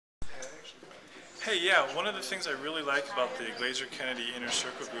Hey, yeah, one of the things I really like about the Glazer Kennedy Inner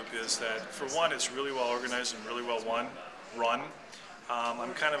Circle group is that, for one, it's really well organized and really well run.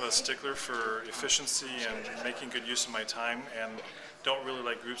 I'm kind of a stickler for efficiency and making good use of my time, and don't really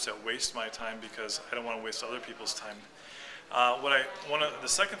like groups that waste my time because I don't want to waste other people's time. The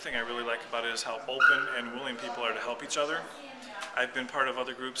second thing I really like about it is how open and willing people are to help each other. I've been part of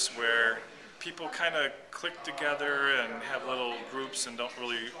other groups where people kind of click together and have little groups and don't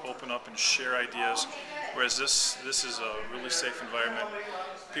really open up and share ideas, whereas this is a really safe environment.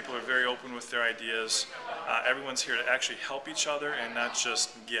 People are very open with their ideas. Everyone's here to actually help each other and not just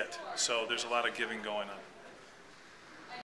get. So there's a lot of giving going on.